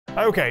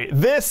Okay,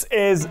 this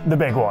is the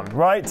big one,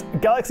 right?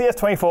 Galaxy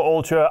S24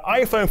 Ultra,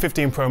 iPhone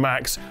 15 Pro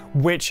Max,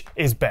 which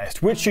is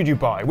best? Which should you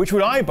buy? Which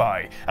would I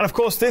buy? And of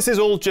course, this is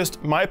all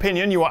just my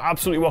opinion. You are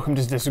absolutely welcome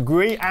to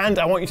disagree, and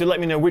I want you to let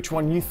me know which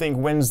one you think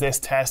wins this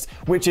test,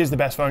 which is the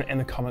best phone, in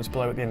the comments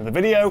below at the end of the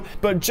video.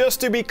 But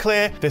just to be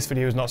clear, this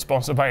video is not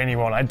sponsored by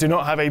anyone. I do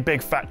not have a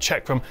big fat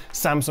check from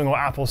Samsung or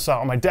Apple sat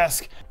on my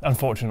desk,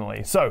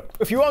 unfortunately. So,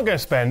 if you are going to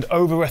spend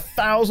over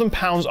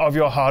 £1,000 of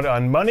your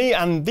hard-earned money,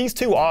 and these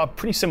two are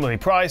pretty similarly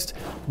priced,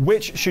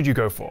 which should you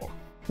go for?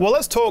 Well,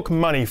 let's talk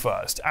money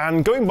first.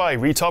 And going by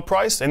retail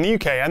price in the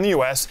UK and the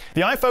US,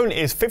 the iPhone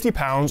is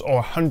 £50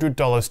 or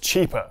 $100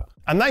 cheaper.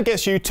 And that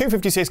gets you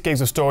 256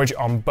 gigs of storage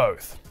on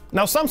both.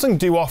 Now, Samsung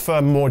do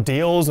offer more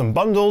deals and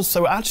bundles,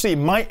 so actually it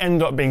might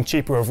end up being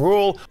cheaper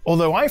overall,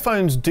 although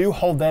iPhones do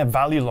hold their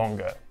value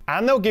longer.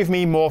 And they'll give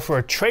me more for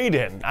a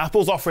trade-in.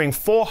 Apple's offering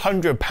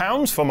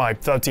 £400 for my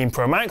 13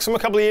 Pro Max from a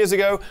couple of years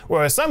ago,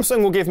 whereas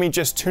Samsung will give me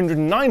just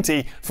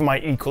 $290 for my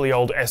equally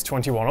old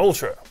S24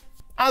 Ultra.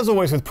 As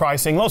always with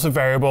pricing, lots of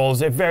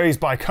variables. It varies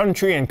by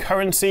country and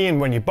currency and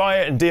when you buy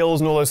it and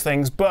deals and all those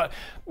things, but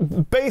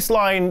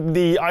baseline,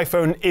 the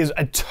iPhone is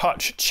a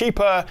touch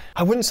cheaper.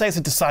 I wouldn't say it's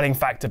a deciding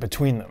factor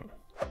between them.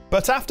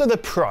 But after the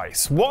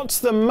price, what's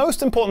the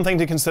most important thing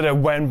to consider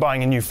when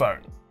buying a new phone?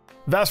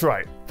 That's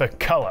right, the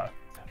color.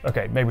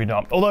 Okay, maybe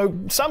not. Although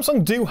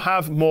Samsung do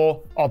have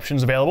more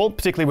options available,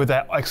 particularly with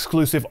their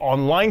exclusive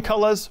online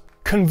colors.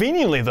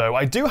 Conveniently though,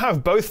 I do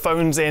have both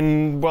phones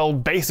in, well,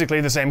 basically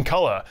the same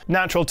color.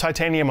 Natural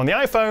titanium on the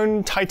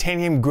iPhone,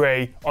 titanium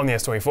gray on the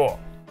S24.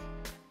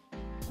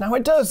 Now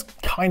it does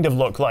kind of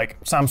look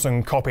like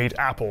Samsung copied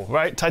Apple,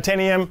 right?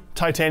 Titanium,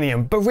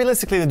 titanium, but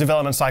realistically the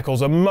development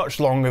cycles are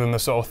much longer than the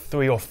sort of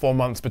 3 or 4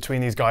 months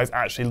between these guys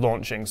actually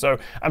launching. So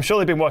I'm sure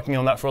they've been working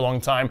on that for a long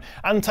time.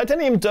 And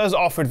titanium does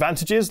offer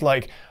advantages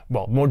like,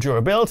 well, more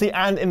durability,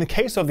 and in the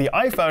case of the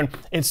iPhone,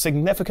 it's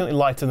significantly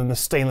lighter than the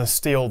stainless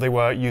steel they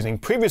were using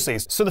previously.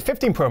 So the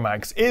 15 Pro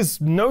Max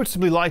is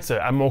noticeably lighter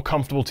and more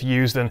comfortable to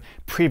use than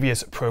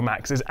previous Pro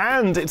Maxes,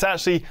 and it's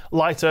actually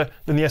lighter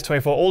than the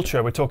S24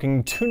 Ultra. We're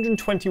talking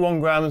 221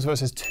 grams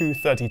versus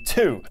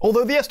 232.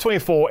 Although the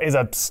S24 is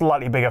a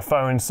slightly bigger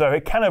phone, so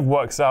it kind of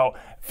works out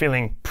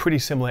feeling pretty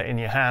similar in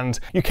your hand.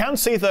 You can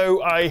see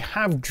though, I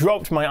have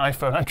dropped my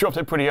iPhone. I dropped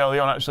it pretty early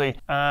on actually,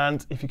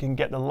 and if you can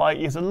get the light,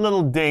 there's a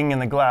little ding in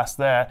the glass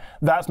there.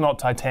 That's not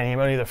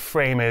titanium, only the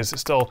frame is.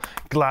 It's still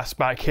glass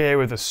back here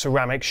with a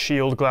ceramic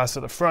shield glass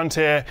at the front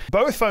here.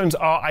 Both phones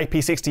are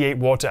IP68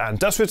 water and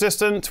dust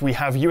resistant. We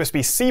have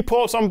USB-C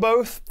ports on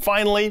both.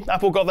 Finally,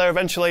 Apple got there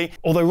eventually.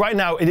 Although right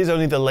now it is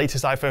only the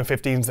latest iPhone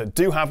 15s that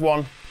do have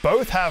one.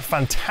 Both have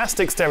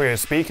fantastic stereo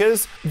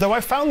speakers, though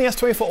I found the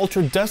S24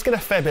 Ultra does get a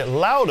fair bit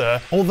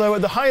louder, although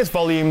at the highest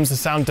volumes the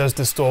sound does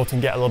distort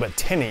and get a little bit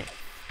tinny.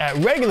 At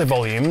regular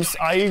volumes,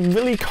 I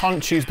really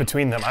can't choose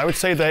between them. I would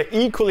say they're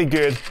equally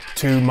good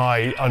to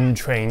my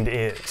untrained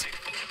ears.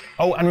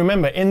 Oh, and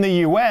remember, in the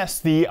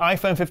US, the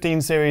iPhone 15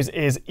 series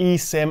is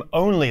eSIM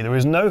only. There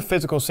is no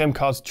physical SIM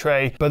cards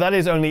tray, but that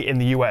is only in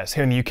the US.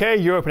 Here in the UK,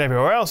 Europe, and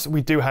everywhere else,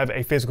 we do have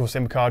a physical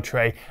SIM card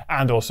tray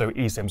and also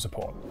eSIM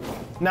support.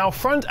 Now,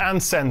 front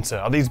and center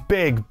are these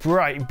big,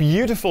 bright,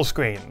 beautiful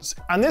screens.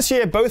 And this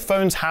year, both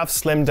phones have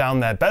slimmed down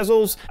their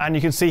bezels, and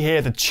you can see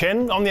here the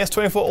chin on the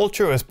S24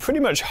 Ultra is pretty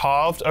much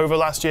halved over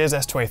last year's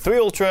S23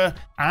 Ultra.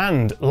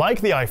 And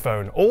like the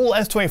iPhone, all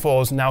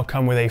S24s now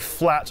come with a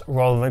flat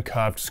rather than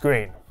curved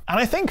screen. And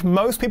I think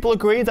most people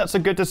agree that's a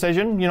good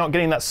decision. You're not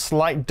getting that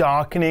slight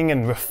darkening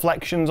and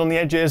reflections on the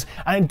edges,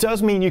 and it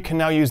does mean you can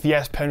now use the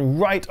S Pen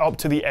right up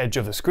to the edge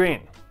of the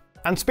screen.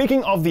 And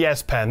speaking of the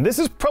S Pen, this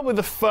is probably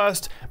the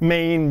first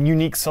main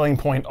unique selling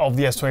point of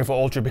the S24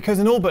 Ultra, because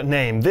in all but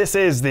name, this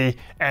is the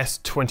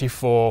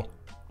S24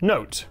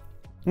 Note.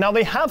 Now,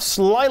 they have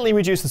slightly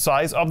reduced the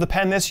size of the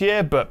pen this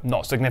year, but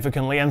not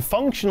significantly, and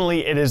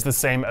functionally it is the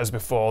same as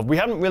before. We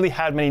haven't really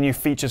had many new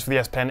features for the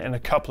S Pen in a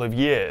couple of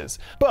years.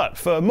 But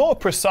for more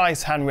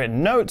precise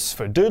handwritten notes,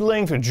 for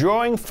doodling, for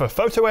drawing, for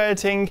photo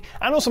editing,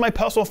 and also my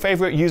personal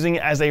favorite, using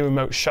it as a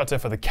remote shutter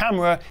for the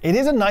camera, it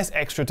is a nice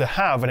extra to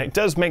have, and it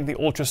does make the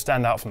Ultra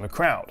stand out from the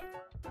crowd.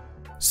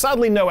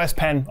 Sadly, no S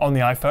Pen on the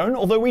iPhone,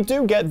 although we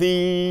do get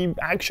the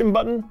action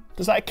button.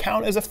 Does that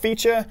count as a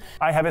feature?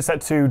 I have it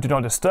set to Do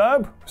Not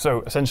Disturb,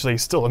 so essentially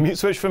still a mute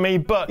switch for me,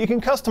 but you can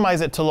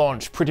customize it to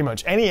launch pretty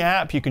much any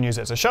app. You can use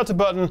it as a shutter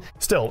button.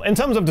 Still, in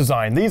terms of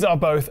design, these are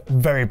both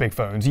very big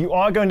phones. You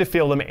are going to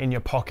feel them in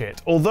your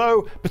pocket,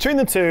 although between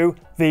the two,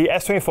 the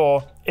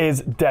S24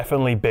 is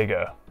definitely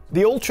bigger.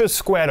 The Ultra's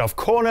squared off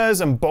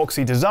corners and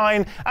boxy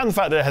design, and the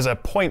fact that it has a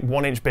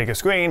 0.1 inch bigger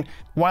screen,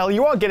 while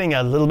you are getting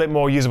a little bit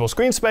more usable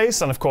screen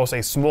space and of course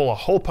a smaller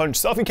hole punch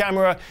selfie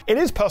camera, it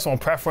is personal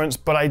preference,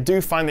 but I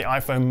do find the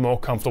iPhone more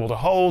comfortable to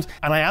hold,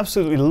 and I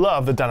absolutely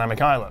love the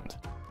dynamic island.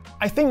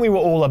 I think we were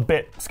all a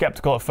bit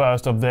skeptical at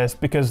first of this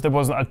because there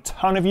wasn't a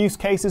ton of use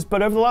cases,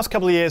 but over the last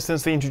couple of years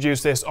since they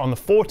introduced this on the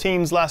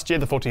 14s last year,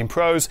 the 14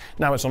 Pros,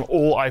 now it's on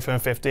all iPhone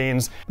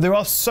 15s, there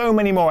are so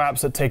many more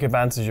apps that take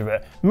advantage of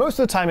it. Most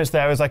of the time it's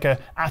there as like a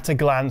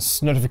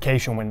at-a-glance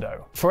notification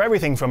window. For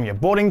everything from your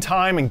boarding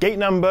time and gate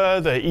number,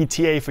 the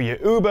ETA for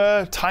your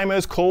Uber,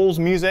 timers, calls,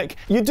 music,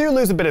 you do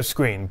lose a bit of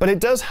screen, but it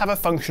does have a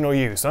functional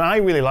use, and I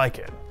really like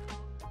it.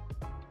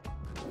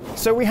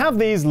 So we have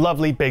these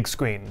lovely big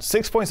screens,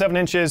 6.7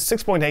 inches,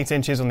 6.8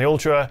 inches on the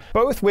Ultra,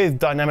 both with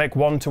dynamic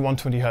 1 to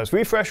 120Hz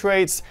refresh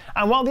rates,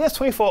 and while the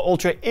S24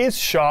 Ultra is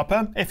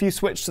sharper if you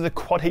switch to the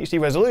Quad HD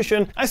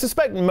resolution, I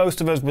suspect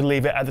most of us would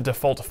leave it at the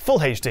default Full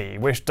HD,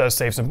 which does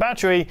save some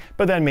battery,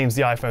 but then means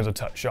the iPhone's a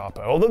touch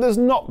sharper, although there's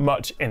not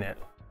much in it.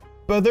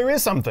 But there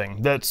is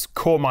something that's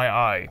caught my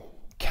eye.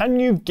 Can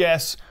you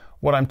guess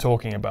what I'm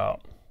talking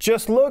about?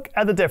 Just look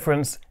at the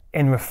difference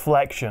in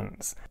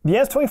reflections. The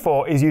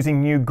S24 is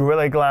using new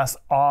Gorilla Glass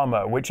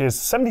armor, which is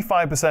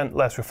 75%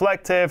 less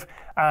reflective,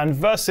 and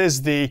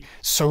versus the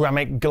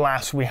ceramic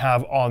glass we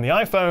have on the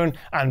iPhone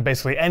and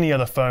basically any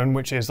other phone,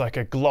 which is like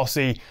a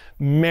glossy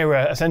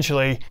mirror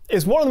essentially,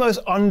 is one of the most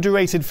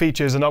underrated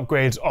features and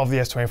upgrades of the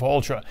S24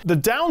 Ultra. The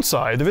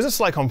downside, there is a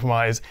slight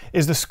compromise,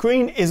 is the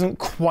screen isn't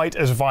quite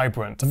as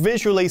vibrant.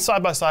 Visually,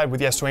 side by side with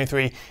the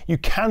S23, you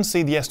can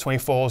see the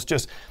S24's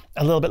just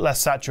a little bit less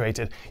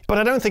saturated, but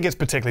I don't think it's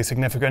particularly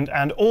significant,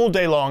 and all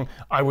day long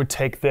I would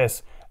take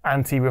this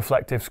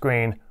anti-reflective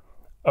screen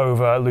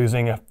over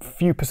losing a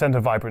few percent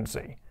of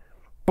vibrancy.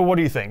 But what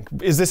do you think?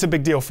 Is this a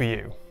big deal for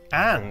you?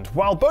 And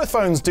while both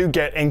phones do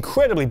get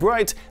incredibly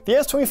bright, the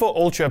S24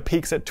 Ultra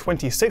peaks at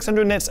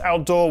 2600 nits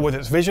outdoor with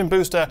its vision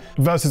booster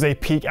versus a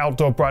peak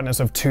outdoor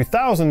brightness of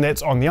 2000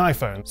 nits on the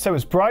iPhone. So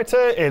it's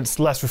brighter, it's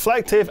less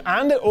reflective,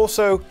 and it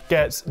also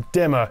gets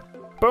dimmer.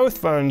 Both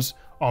phones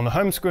on the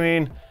home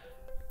screen,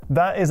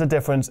 that is a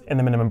difference in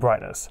the minimum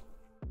brightness.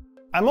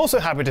 I'm also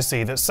happy to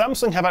see that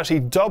Samsung have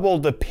actually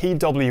doubled the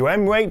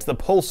PWM rate, the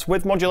pulse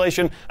width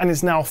modulation, and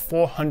is now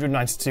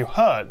 492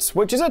 Hz,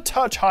 which is a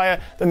touch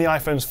higher than the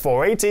iPhone's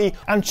 480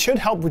 and should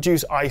help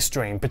reduce eye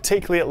strain,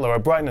 particularly at lower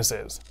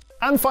brightnesses.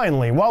 And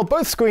finally, while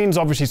both screens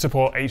obviously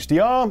support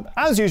HDR,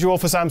 as usual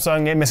for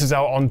Samsung, it misses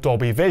out on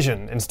Dolby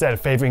Vision, instead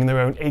favouring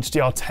their own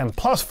HDR10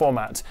 Plus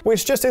format,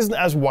 which just isn't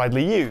as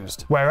widely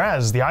used.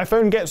 Whereas the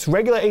iPhone gets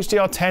regular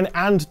HDR10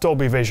 and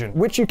Dolby Vision,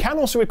 which you can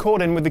also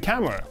record in with the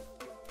camera.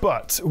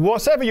 But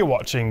whatever you're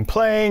watching,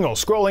 playing or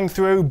scrolling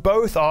through,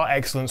 both are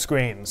excellent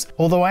screens.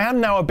 Although I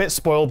am now a bit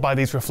spoiled by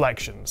these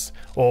reflections,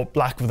 or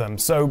lack of them,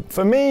 so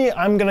for me,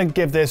 I'm gonna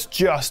give this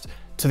just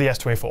to the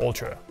S24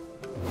 Ultra.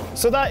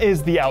 So that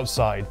is the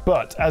outside,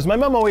 but as my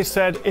mum always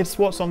said, it's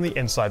what's on the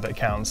inside that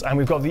counts, and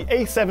we've got the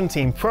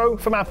A17 Pro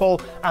from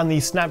Apple and the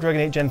Snapdragon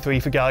 8 Gen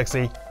 3 for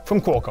Galaxy from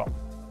Qualcomm.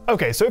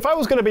 Okay, so if I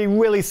was going to be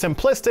really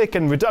simplistic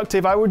and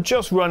reductive, I would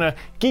just run a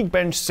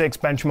Geekbench 6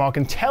 benchmark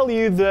and tell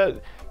you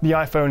that the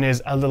iPhone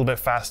is a little bit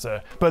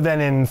faster. But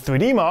then in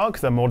 3D Mark,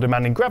 the more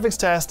demanding graphics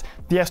test,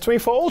 the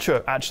S24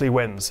 Ultra actually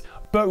wins.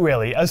 But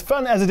really, as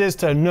fun as it is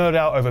to nerd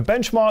out over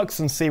benchmarks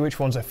and see which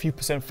one's a few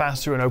percent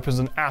faster and opens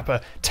an app a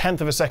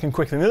tenth of a second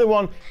quicker than the other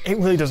one, it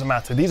really doesn't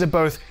matter. These are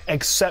both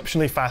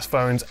exceptionally fast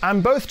phones,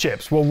 and both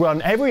chips will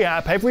run every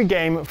app, every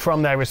game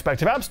from their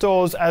respective app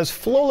stores as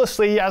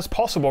flawlessly as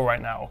possible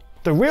right now.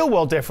 The real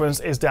world difference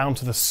is down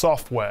to the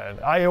software,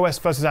 iOS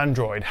versus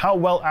Android, how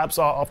well apps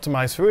are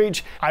optimized for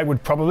each. I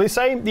would probably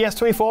say the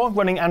S24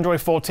 running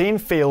Android 14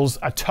 feels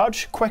a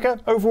touch quicker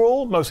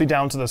overall, mostly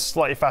down to the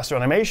slightly faster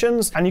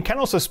animations, and you can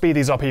also speed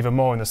these up even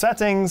more in the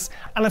settings.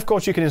 And of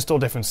course you can install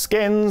different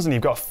skins, and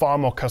you've got far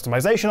more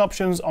customization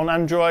options on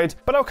Android,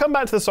 but I'll come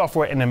back to the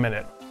software in a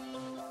minute.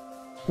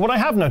 What I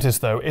have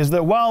noticed though is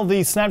that while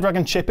the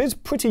Snapdragon chip is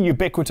pretty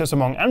ubiquitous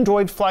among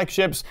Android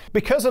flagships,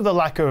 because of the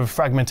lack of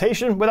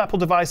fragmentation with Apple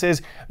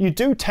devices, you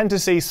do tend to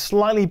see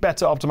slightly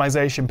better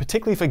optimization,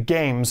 particularly for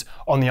games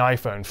on the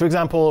iPhone. For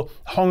example,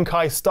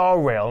 Honkai Star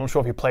Rail, I'm not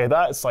sure if you play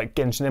that, it's like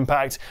Genshin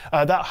Impact,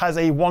 that has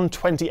a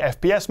 120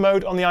 FPS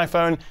mode on the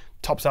iPhone,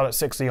 tops out at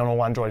 60 on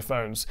all Android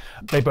phones.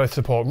 They both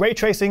support ray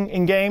tracing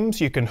in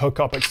games. You can hook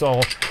up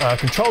external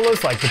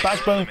controllers like the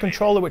Backbone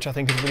controller, which I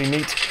think is really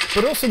neat.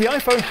 But also the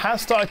iPhone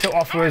has started to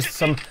offer us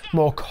some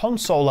more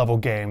console level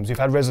games. You've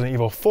had Resident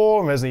Evil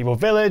 4, Resident Evil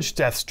Village,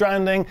 Death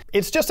Stranding.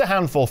 It's just a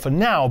handful for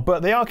now,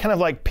 but they are kind of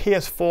like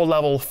PS4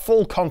 level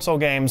full console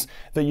games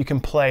that you can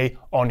play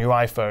on your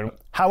iPhone.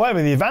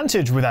 However, the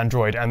advantage with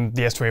Android and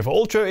the S24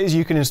 Ultra is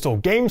you can install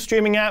game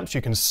streaming apps,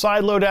 you can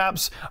sideload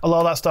apps. A lot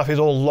of that stuff is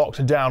all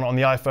locked down on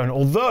the iPhone,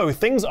 although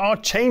things are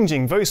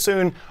changing very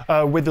soon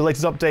with the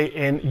latest update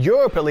in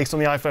Europe, at least on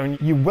the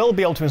iPhone. You will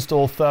be able to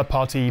install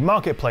third-party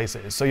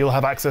marketplaces, so you'll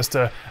have access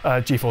to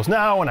GeForce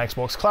Now and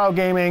Xbox Cloud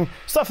Gaming,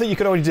 stuff that you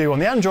could already do on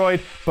the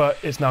Android, but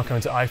it's now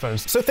coming to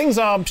iPhones. So things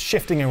are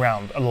shifting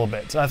around a little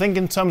bit. And I think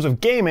in terms of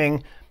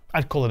gaming,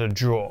 I'd call it a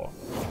draw.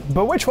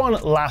 But which one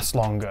lasts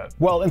longer?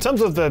 Well, in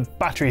terms of the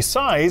battery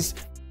size,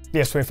 the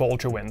S24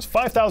 Ultra wins.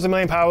 5,000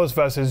 mAh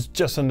versus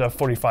just under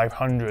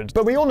 4,500.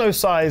 But we all know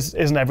size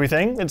isn't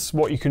everything, it's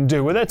what you can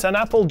do with it, and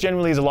Apple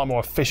generally is a lot more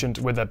efficient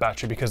with their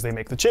battery because they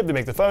make the chip, they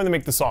make the phone, they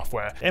make the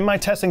software. In my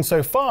testing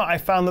so far, I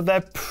found that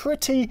they're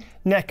pretty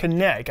neck and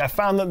neck. I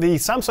found that the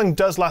Samsung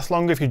does last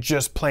longer if you're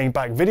just playing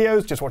back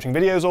videos, just watching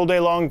videos all day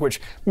long,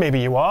 which maybe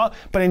you are,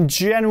 but in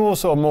general,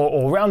 sort of more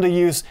all-rounder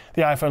use,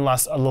 the iPhone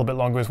lasts a little bit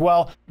longer as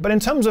well. But in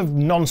terms of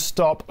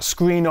non-stop,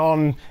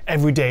 screen-on,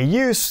 everyday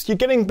use, you're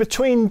getting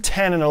between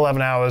 10 and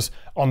 11 hours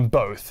on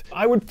both.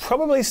 I would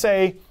probably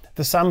say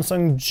the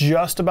Samsung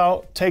just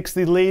about takes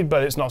the lead,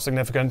 but it's not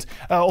significant,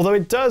 although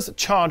it does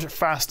charge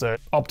faster,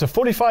 up to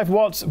 45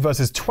 watts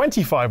versus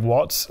 25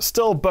 watts,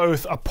 still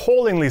both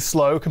appallingly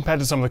slow compared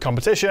to some of the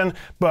competition,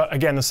 but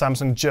again, the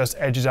Samsung just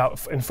edges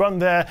out in front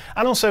there.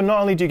 And also,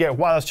 not only do you get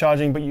wireless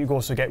charging, but you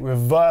also get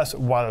reverse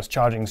wireless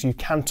charging, so you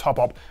can top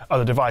up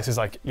other devices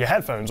like your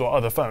headphones or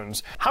other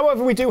phones.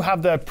 However, we do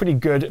have the pretty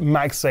good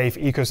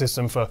MagSafe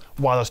ecosystem for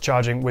wireless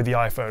charging with the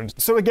iPhones.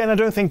 So again, I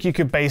don't think you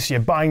could base your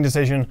buying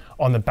decision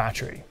on the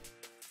battery.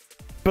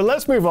 But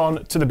let's move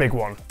on to the big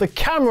one. The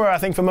camera, I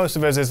think for most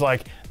of us, is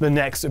like the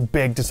next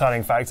big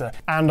deciding factor.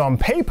 And on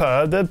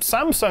paper, the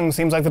Samsung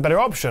seems like the better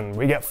option.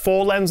 We get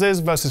 4 lenses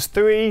versus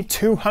 3,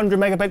 200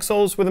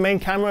 megapixels with the main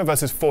camera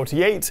versus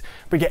 48.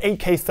 We get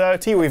 8K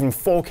 30 or even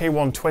 4K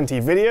 120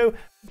 video.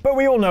 But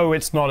we all know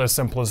it's not as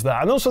simple as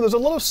that. And also there's a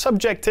lot of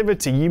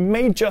subjectivity. You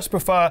may just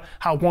prefer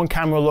how one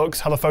camera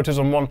looks, how the photos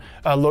on one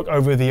look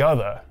over the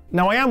other.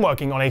 Now I am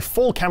working on a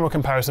full camera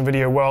comparison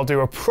video where I'll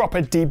do a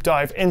proper deep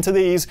dive into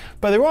these,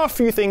 but there are a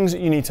few things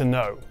you need to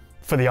know.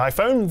 For the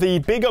iPhone, the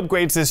big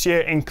upgrades this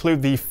year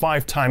include the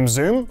 5x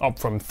zoom, up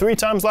from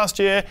 3x last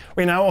year.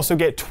 We now also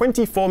get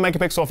 24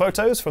 megapixel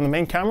photos from the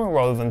main camera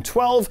rather than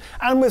 12,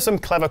 and with some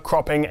clever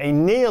cropping, a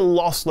near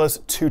lossless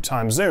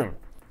 2x zoom.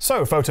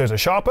 So photos are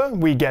sharper,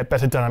 we get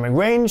better dynamic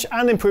range,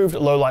 and improved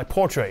low light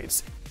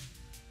portraits.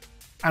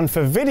 And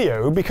for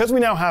video, because we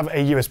now have a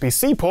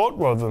USB-C port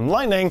rather than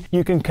Lightning,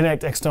 you can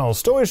connect external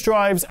storage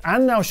drives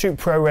and now shoot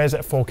ProRes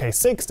at 4K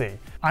 60.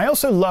 I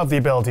also love the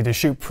ability to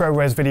shoot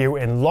ProRes video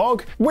in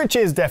log, which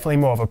is definitely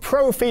more of a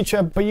pro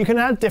feature, but you can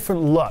add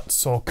different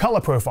LUTs or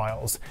color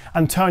profiles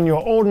and turn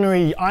your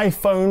ordinary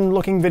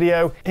iPhone-looking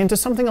video into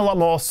something a lot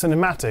more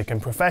cinematic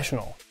and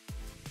professional.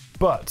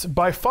 But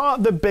by far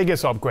the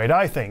biggest upgrade,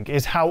 I think,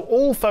 is how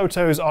all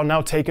photos are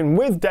now taken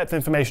with depth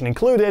information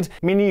included,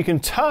 meaning you can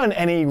turn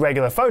any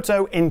regular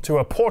photo into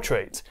a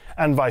portrait,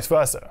 and vice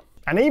versa.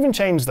 And even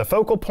change the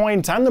focal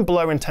point and the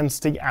blur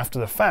intensity after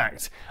the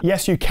fact.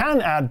 Yes, you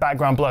can add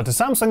background blur to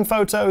Samsung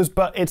photos,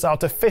 but it's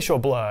artificial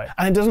blur,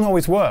 and it doesn't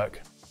always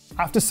work.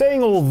 After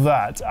saying all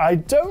that, I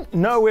don't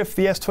know if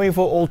the S24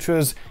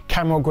 Ultra's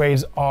camera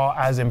upgrades are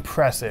as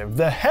impressive.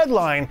 The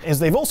headline is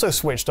they've also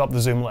switched up the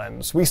zoom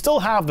lens. We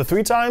still have the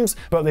 3x,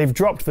 but they've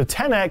dropped the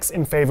 10x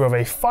in favor of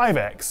a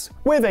 5x,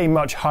 with a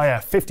much higher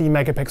 50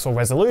 megapixel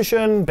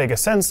resolution, bigger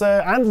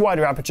sensor, and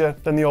wider aperture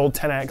than the old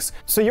 10x.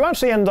 So you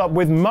actually end up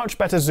with much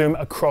better zoom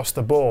across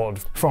the board,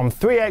 from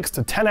 3x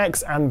to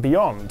 10x and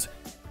beyond.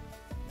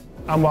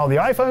 And while the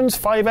iPhone's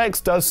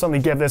 5x does certainly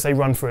give this a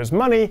run for its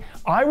money,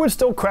 I would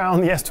still crown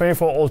the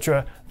S24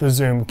 Ultra the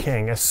zoom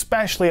king,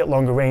 especially at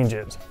longer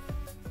ranges.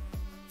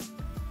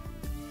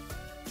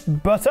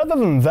 But other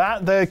than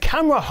that, the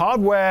camera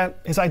hardware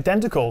is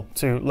identical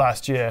to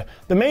last year.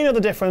 The main other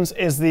difference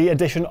is the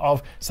addition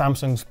of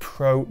Samsung's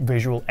Pro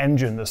Visual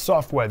Engine, the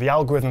software, the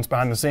algorithms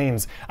behind the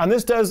scenes. And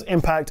this does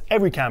impact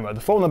every camera,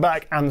 the full in the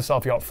back and the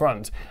selfie up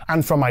front.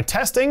 And from my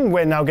testing,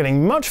 we're now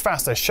getting much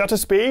faster shutter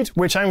speed,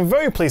 which I'm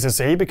very pleased to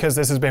see because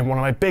this has been one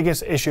of my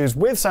biggest issues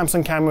with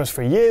Samsung cameras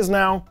for years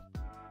now.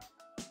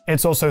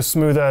 It's also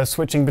smoother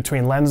switching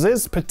between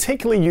lenses,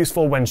 particularly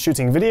useful when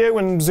shooting video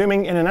and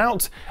zooming in and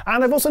out.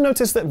 And I've also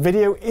noticed that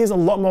video is a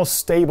lot more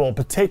stable,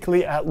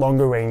 particularly at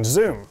longer range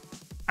zoom.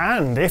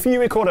 And if you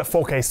record at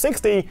 4K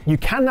 60, you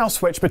can now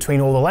switch between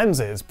all the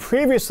lenses.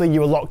 Previously, you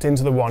were locked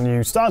into the one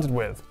you started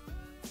with.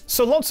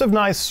 So lots of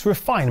nice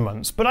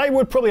refinements, but I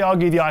would probably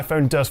argue the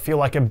iPhone does feel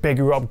like a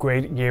bigger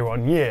upgrade year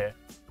on year.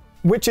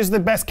 Which is the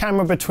best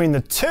camera between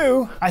the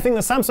two? I think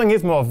the Samsung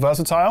is more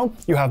versatile,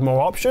 you have more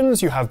options,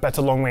 you have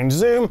better long-range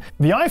zoom.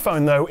 The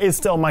iPhone, though, is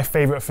still my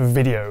favorite for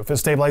video, for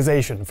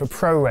stabilization, for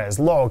ProRes,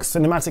 log,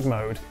 cinematic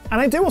mode.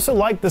 And I do also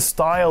like the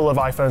style of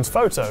iPhone's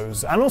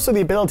photos, and also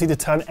the ability to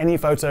turn any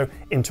photo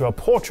into a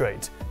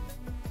portrait.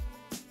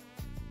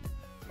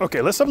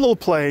 Okay, let's have a little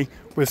play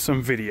with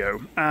some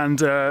video. And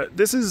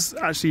this is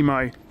actually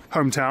my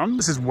hometown.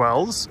 This is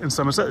Wells in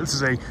Somerset. This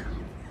is a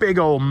big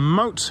old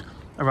moat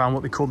around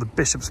what they call the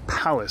Bishop's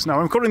Palace. Now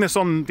I'm recording this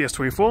on the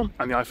S24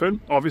 and the iPhone,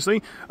 obviously,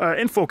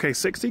 in 4K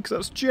 60, because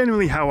that's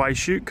generally how I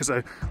shoot, because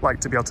I like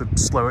to be able to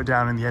slow it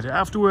down in the edit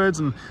afterwards,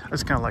 and I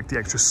just kind of like the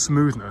extra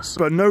smoothness.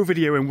 But no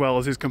video in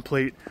Wells is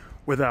complete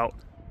without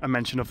a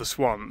mention of the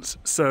swans.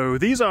 So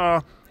these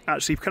are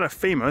actually kind of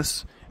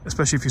famous,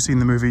 especially if you've seen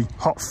the movie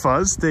Hot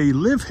Fuzz. They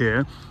live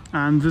here,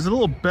 and there's a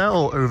little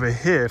bell over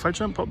here. If I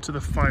jump up to the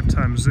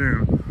 5x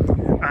zoom,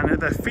 and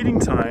at their feeding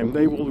time,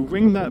 they will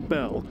ring that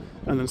bell,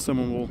 and then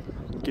someone will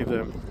give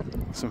them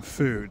some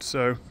food.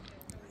 So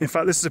In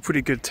fact, this is a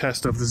pretty good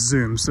test of the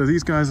zoom. So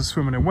these guys are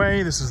swimming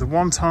away. This is the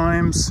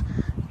 1x.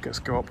 Let's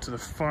go up to the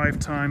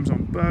 5x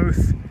on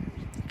both.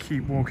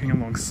 Keep walking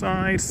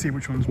alongside, see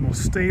which one's more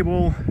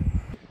stable.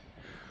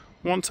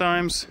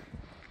 1x,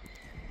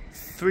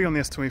 3 on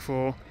the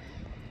S24,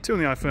 2 on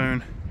the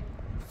iPhone,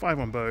 5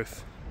 on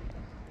both,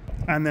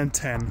 and then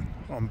 10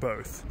 on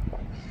both.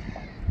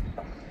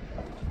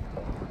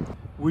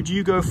 Would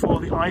you go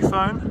for the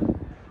iPhone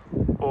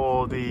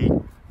or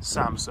the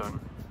Samsung?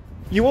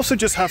 You also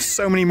just have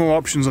so many more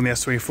options on the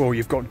S24.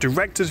 You've got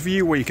director's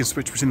view where you can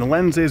switch between the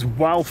lenses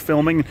while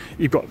filming.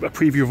 You've got a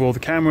preview of all the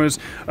cameras.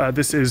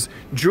 This is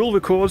dual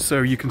record,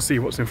 so you can see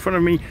what's in front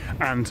of me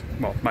and,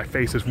 well, my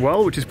face as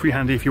well, which is pretty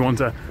handy if you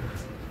want a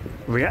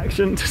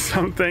reaction to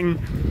something.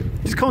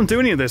 You just can't do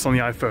any of this on the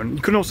iPhone.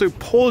 You can also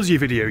pause your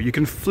video. You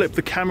can flip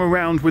the camera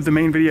around with the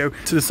main video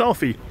to the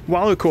selfie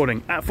while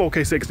recording at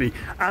 4K 60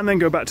 and then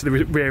go back to the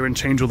rear and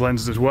change all the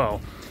lenses as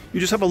well. You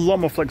just have a lot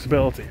more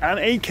flexibility and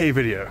 8K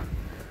video.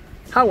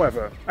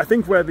 However, I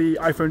think where the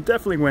iPhone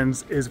definitely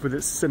wins is with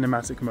its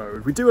cinematic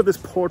mode. We do have this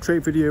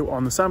portrait video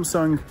on the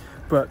Samsung,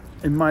 but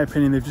in my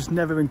opinion, they've just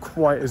never been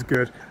quite as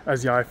good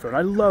as the iPhone.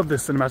 I love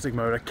this cinematic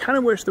mode. I kind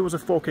of wish there was a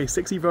 4K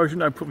 60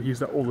 version. I'd probably use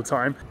that all the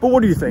time. But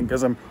what do you think,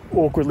 as I'm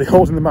awkwardly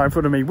holding the mic in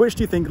front of me? Which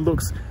do you think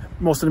looks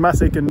more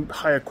cinematic and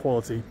higher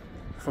quality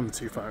from the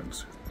two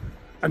phones?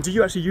 And do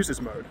you actually use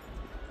this mode?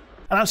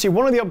 And actually,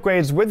 one of the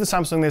upgrades with the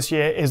Samsung this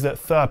year is that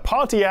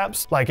third-party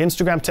apps like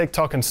Instagram,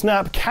 TikTok, and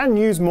Snap can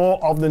use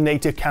more of the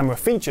native camera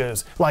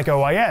features, like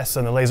OIS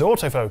and the laser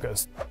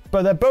autofocus.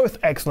 But they're both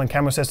excellent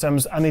camera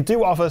systems, and they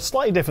do offer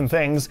slightly different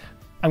things.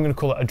 I'm going to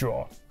call it a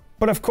draw.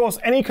 But of course,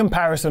 any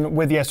comparison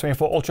with the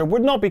S24 Ultra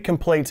would not be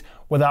complete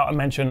without a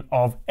mention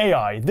of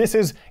AI. This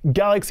is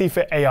Galaxy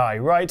for AI,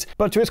 right?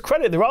 But to its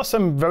credit, there are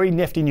some very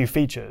nifty new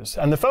features.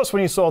 And the first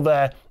one you saw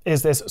there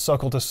is this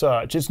circle to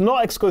search. It's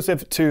not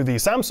exclusive to the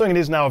Samsung. It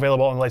is now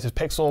available on the latest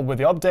Pixel with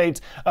the update.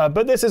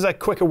 But this is a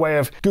quicker way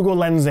of Google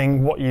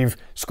lensing what you've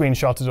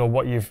screenshotted or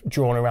what you've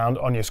drawn around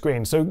on your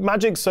screen. So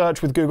Magic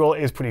Search with Google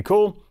is pretty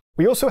cool.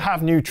 We also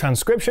have new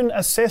transcription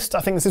assist. I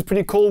think this is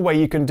pretty cool, where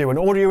you can do an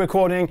audio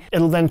recording.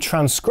 It'll then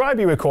transcribe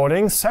your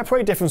recording,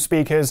 separate different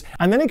speakers,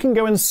 and then it can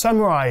go and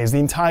summarize the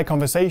entire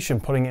conversation,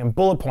 putting it in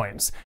bullet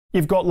points.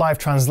 You've got live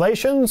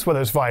translations,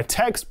 whether it's via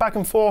text back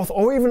and forth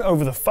or even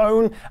over the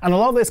phone, and a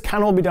lot of this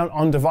can all be done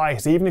on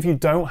device, even if you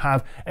don't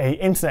have an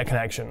internet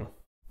connection.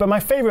 But my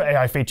favorite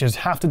AI features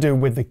have to do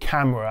with the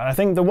camera. And I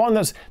think the one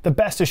that's the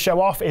best to show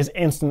off is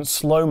instant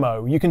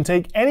slow-mo. You can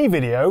take any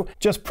video,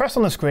 just press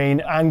on the screen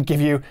and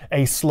give you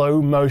a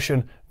slow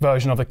motion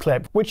version of the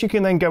clip, which you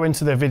can then go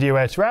into the video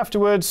editor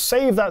afterwards,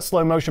 save that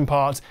slow motion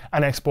part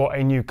and export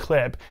a new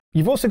clip.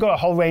 You've also got a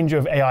whole range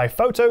of AI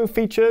photo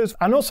features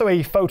and also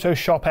a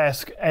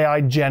Photoshop-esque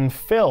AI Gen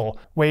Fill,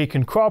 where you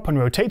can crop and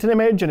rotate an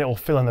image and it will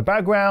fill in the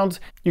background.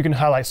 You can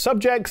highlight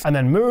subjects and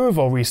then move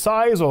or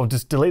resize or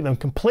just delete them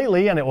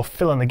completely and it will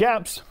fill in the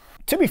gaps.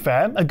 To be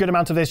fair, a good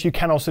amount of this you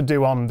can also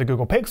do on the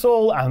Google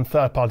Pixel, and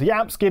third-party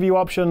apps give you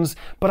options,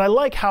 but I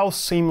like how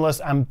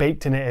seamless and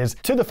baked in it is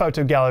to the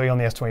photo gallery on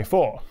the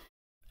S24.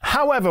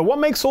 However, what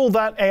makes all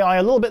that AI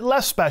a little bit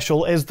less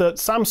special is that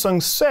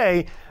Samsung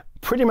say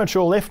pretty much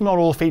all, if not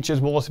all, features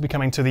will also be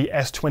coming to the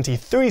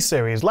S23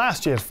 series,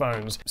 last year's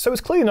phones. So it's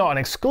clearly not an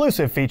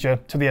exclusive feature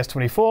to the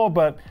S24,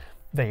 but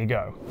there you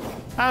go.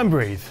 And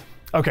breathe.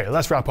 Okay,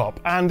 let's wrap up.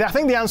 And I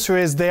think the answer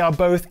is they are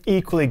both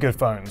equally good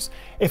phones.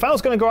 If I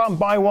was going to go out and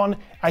buy one,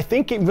 I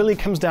think it really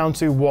comes down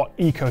to what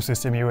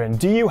ecosystem you're in.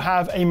 Do you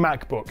have a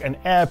MacBook, an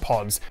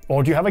AirPods,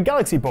 or do you have a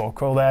Galaxy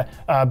Book, or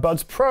their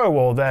Buds Pro,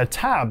 or their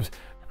tabs?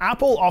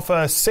 Apple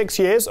offer 6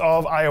 years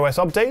of iOS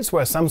updates,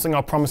 where Samsung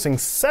are promising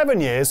 7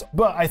 years,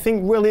 but I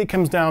think really it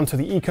comes down to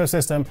the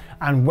ecosystem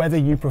and whether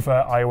you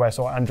prefer iOS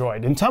or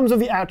Android. In terms of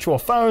the actual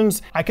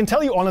phones, I can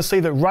tell you honestly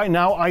that right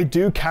now I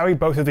do carry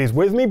both of these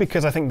with me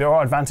because I think there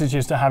are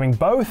advantages to having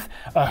both,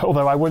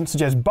 although I wouldn't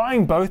suggest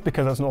buying both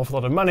because that's an awful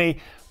lot of money.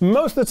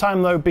 Most of the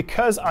time though,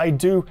 because I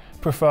do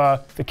prefer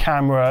the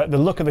camera, the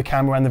look of the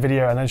camera and the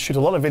video, and I shoot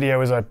a lot of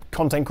video as a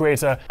content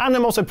creator, and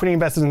I'm also pretty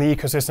invested in the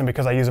ecosystem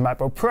because I use a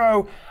MacBook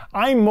Pro,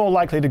 I'm more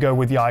likely to go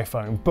with the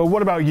iPhone. But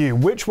what about you?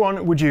 Which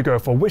one would you go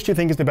for? Which do you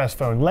think is the best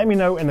phone? Let me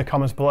know in the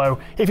comments below.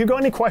 If you've got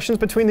any questions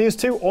between these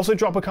two, also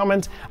drop a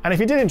comment. And if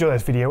you did enjoy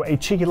this video, a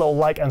cheeky little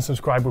like and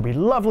subscribe would be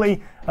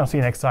lovely. I'll see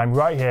you next time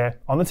right here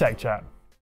on the Tech Chat.